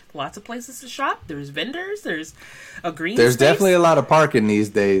to eat, lots of places to shop. There's vendors. There's a green space. Definitely a lot of parking these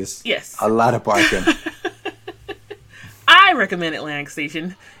days. Yes. A lot of parking. I recommend Atlantic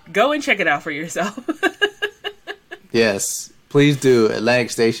Station. Go and check it out for yourself. Yes, please do.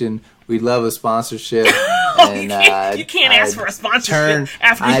 Atlantic Station. We love a sponsorship. And you can't ask for a sponsorship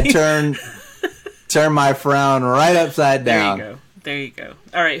turn my frown right upside down. There you go.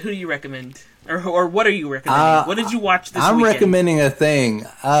 All right, who do you recommend? Or what are you recommending? What did you watch this weekend? I'm recommending a thing,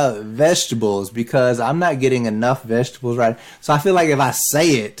 vegetables, because I'm not getting enough vegetables right. So I feel like if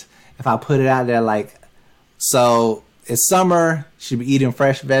I put it out there, so it's summer, should be eating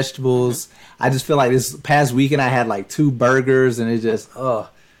fresh vegetables. I just feel like this past weekend I had 2 burgers, and it just, I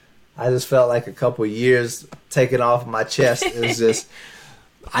just felt like a couple of years taken off my chest. It was just,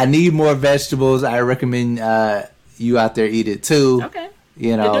 I need more vegetables. I recommend you out there eat it too. Okay.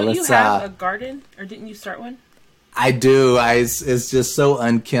 Don't you have a garden, or didn't you start one? I do. It's just so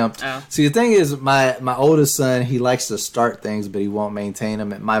unkempt. Oh. See, the thing is, my oldest son, he likes to start things, but he won't maintain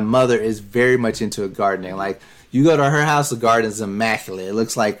them. And my mother is very much into gardening. You go to her house, the garden's immaculate. It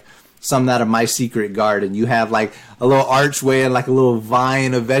looks like something out of My Secret Garden. You have a little archway and a little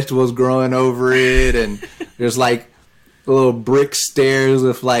vine of vegetables growing over it, and there's little brick stairs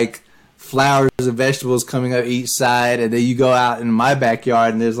with flowers and vegetables coming up each side, and then you go out in my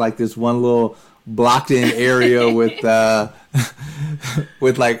backyard and there's like this one little blocked in area with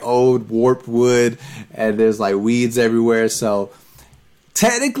with like old warped wood, and there's like weeds everywhere. So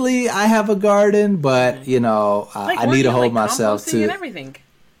technically I have a garden, but you know, I need to hold myself to and everything.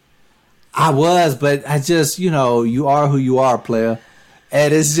 I was, but I just, you know, you are who you are, player.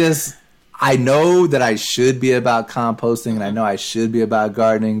 And it's just, I know that I should be about composting and I know I should be about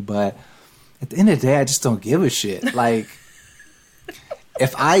gardening, but at the end of the day, I just don't give a shit. Like,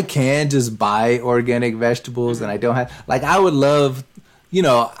 if I can just buy organic vegetables and I don't have, like, I would love, you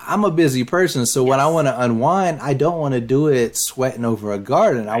know, I'm a busy person. So when I want to unwind, I don't want to do it sweating over a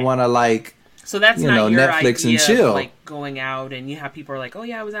garden. I want to, like, so that's you not know, your Netflix idea and chill. Of, like, going out and you have people are like, oh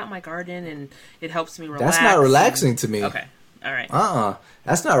yeah, I was out in my garden and it helps me relax. That's not relaxing to me. Okay. All right.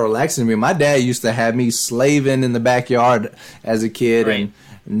 That's not relaxing to me. My dad used to have me slaving in the backyard as a kid, Right. and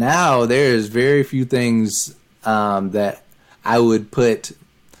now there's very few things that I would put,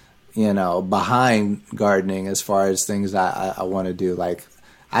 you know, behind gardening as far as things I want to do. Like,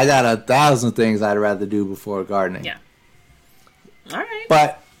 I got 1,000 things I'd rather do before gardening. Yeah. All right.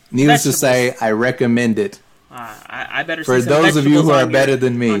 But needless to Vegetables. say, I recommend it. I better For see some those of you vegetables who are on better your,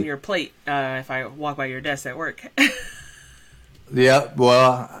 than me. on your plate if I walk by your desk at work. Yep.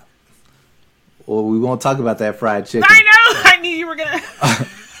 Well, we won't talk about that fried chicken. I know. I knew you were gonna.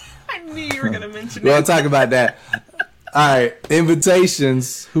 I knew you were gonna mention We'll it. talk about that. All right,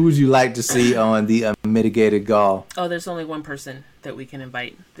 invitations. Who would you like to see on the Unmitigated Gall? Oh, there's only one person that we can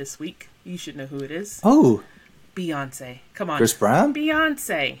invite this week. You should know who it is. Oh, Beyonce. Come on. Chris Brown?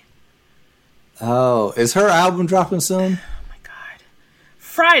 Beyonce. Oh, is her album dropping soon? Oh my God.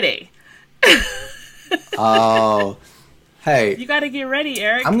 Friday. Oh, hey. You got to get ready,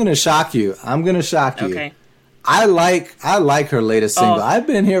 Eric. I'm gonna shock you. Okay. I like her latest single. Oh. I've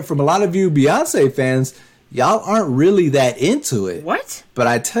been hearing from a lot of you Beyonce fans. Y'all aren't really that into it. What? But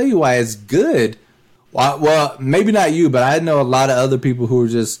I tell you why it's good. Well, maybe not you, but I know a lot of other people who are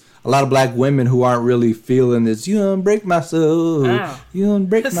just a lot of black women who aren't really feeling this. You don't break my soul. Oh. You don't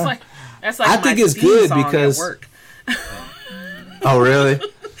break That's my. like I I think it's good because. at work. Oh really?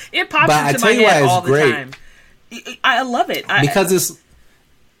 It pops But I into tell my you why head it's all the great. time. I love it Because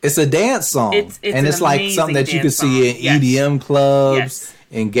it's a dance song, It's and it's an like something that you can amazing see in dance song. EDM clubs, Yes.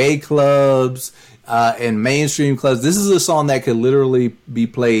 in gay clubs, in mainstream clubs. This is a song that could literally be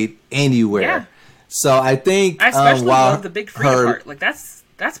played anywhere. Yeah. So I think I especially while love the Big Freedia part. Like that's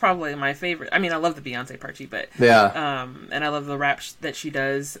probably my favorite. I mean, I love the Beyonce part too, but yeah, and I love the rap that she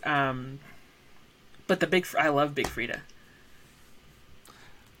does. But I love Big Freedia.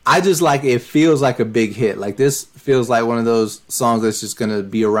 I just like it feels like a big hit. Like this feels like one of those songs that's just going to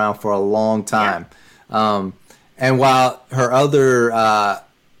be around for a long time. Yeah. And while her other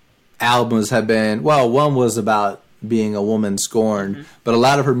albums have been, well, one was about being a woman scorned, but a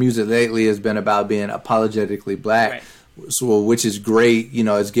lot of her music lately has been about being apologetically black, Right. so which is great. You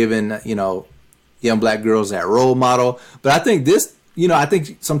know, it's given, you know, young black girls that role model. But I think this, you know, I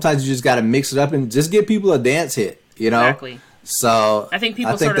think sometimes you just got to mix it up and just give people a dance hit, you know? Exactly. So I think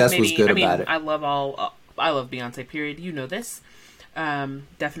people that's what's good I mean, about it. I love Beyonce. Period. You know this.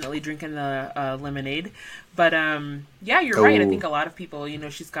 Definitely drinking the lemonade, but yeah, you're right. I think a lot of people, you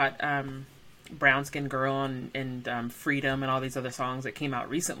know, she's got Brown Skin Girl and Freedom and all these other songs that came out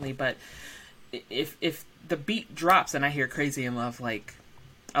recently. But if the beat drops and I hear Crazy in Love, like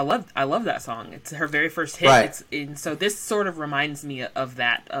I love that song. It's her very first hit. Right. And so this sort of reminds me of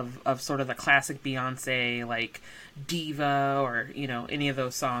that, of sort of the classic Beyonce, like Diva, or, you know, any of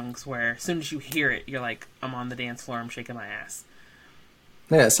those songs where as soon as you hear it, you're like, I'm on the dance floor, I'm shaking my ass.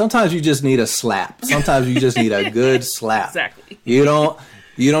 Yeah, sometimes you just need a slap. Sometimes you just need a good slap. Exactly. You don't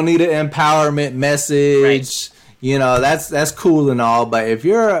need an empowerment message. Right. You know, that's cool and all, but if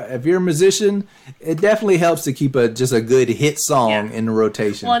you're a musician, it definitely helps to keep just a good hit song in the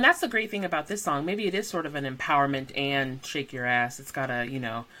rotation. Well, and that's the great thing about this song. Maybe it is sort of an empowerment and shake your ass. It's got a, you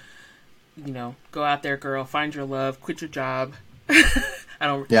know, go out there, girl, find your love, quit your job. I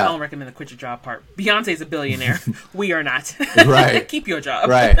don't recommend the quit your job part. Beyonce's a billionaire. We are not. Right. Keep your job.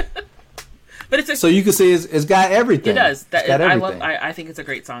 Right. But so you can see it's got everything. It does. It's got everything. I think it's a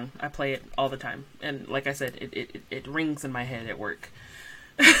great song. I play it all the time, and like I said, it rings in my head at work.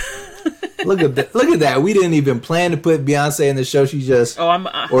 Look at that. We didn't even plan to put Beyonce in the show. She just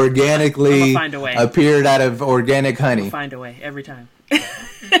organically find a way. appeared out of organic honey. Find a way every time.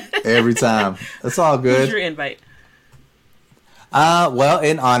 Every time. That's all good. Who's your invite? Well,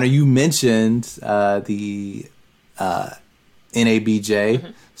 in honor, you mentioned the NABJ.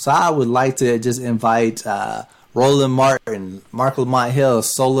 Mm-hmm. So I would like to just invite Roland Martin, Mark Lamont Hill,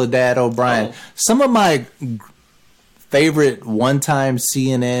 Soledad O'Brien. Some of my favorite one-time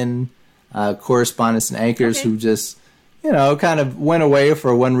CNN correspondents and anchors who just, kind of went away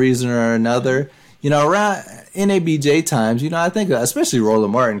for one reason or another. Around NABJ times, I think especially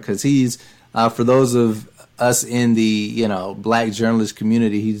Roland Martin, because he's, for those of us in the, black journalist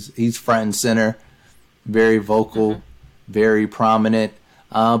community, he's front and center, very vocal, very prominent.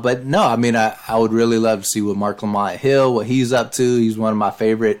 But no, I mean, I would really love to see what Mark Lamont Hill, what he's up to. He's one of my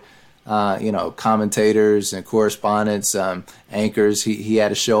favorite, commentators and correspondents, anchors. He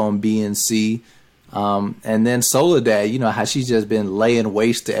had a show on BNC. And then Soledad, how she's just been laying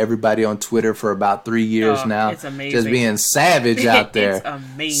waste to everybody on Twitter for about 3 years now. It's amazing. Just being savage out there. It's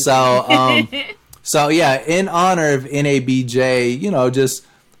amazing. So yeah, in honor of NABJ,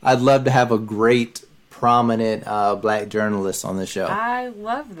 I'd love to have a great, prominent black journalist on the show. I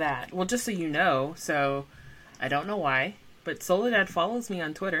love that. Well, just so you know, so I don't know why, but Soledad follows me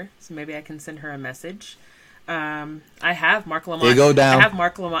on Twitter, so maybe I can send her a message. I have Mark Lamont. They go down. I have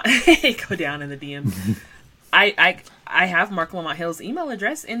Mark Lamont. Go down in the DM. I have Mark Lamont Hill's email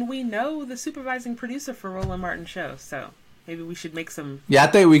address, and we know the supervising producer for Roland Martin show. So maybe we should make some. Yeah, I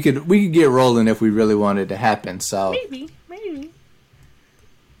think we could get rolling if we really wanted to happen. So maybe.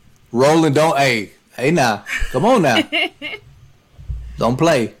 Roland, don't hey now, come on now, don't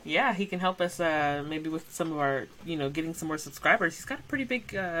play. Yeah, he can help us maybe with some of our getting some more subscribers. He's got a pretty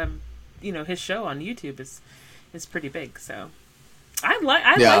big his show on YouTube is pretty big, so I like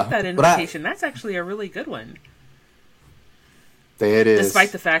that invitation. That's actually a really good one. It is,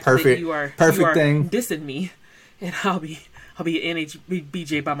 despite the fact that you are thing. dissing me, and I'll be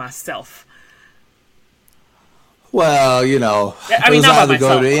NHBJ by myself. Well, it was either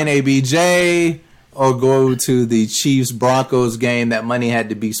go to NABJ or go to the Chiefs Broncos game. That money had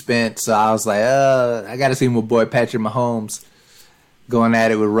to be spent, so I was like, I got to see my boy Patrick Mahomes going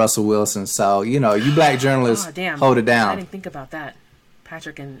at it with Russell Wilson. So, you black journalists, hold it down. I didn't think about that.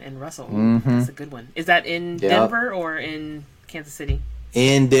 Patrick and Russell. That's a good one. Is that in Denver or in Kansas City?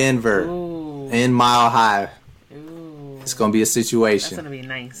 In Denver. Ooh. In Mile High. Ooh. It's going to be a situation. That's going to be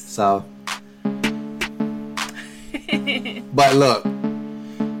nice. So. But look,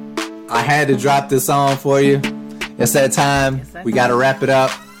 I had to drop this on for you. It's that time. We got to wrap it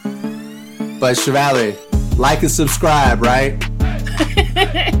up. But Chevalier, like and subscribe, right?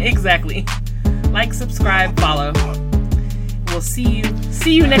 Exactly. Like, subscribe, follow. We'll see you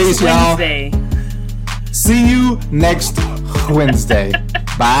next Peace, Wednesday. Y'all. See you next Wednesday.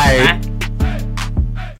 Bye. Bye.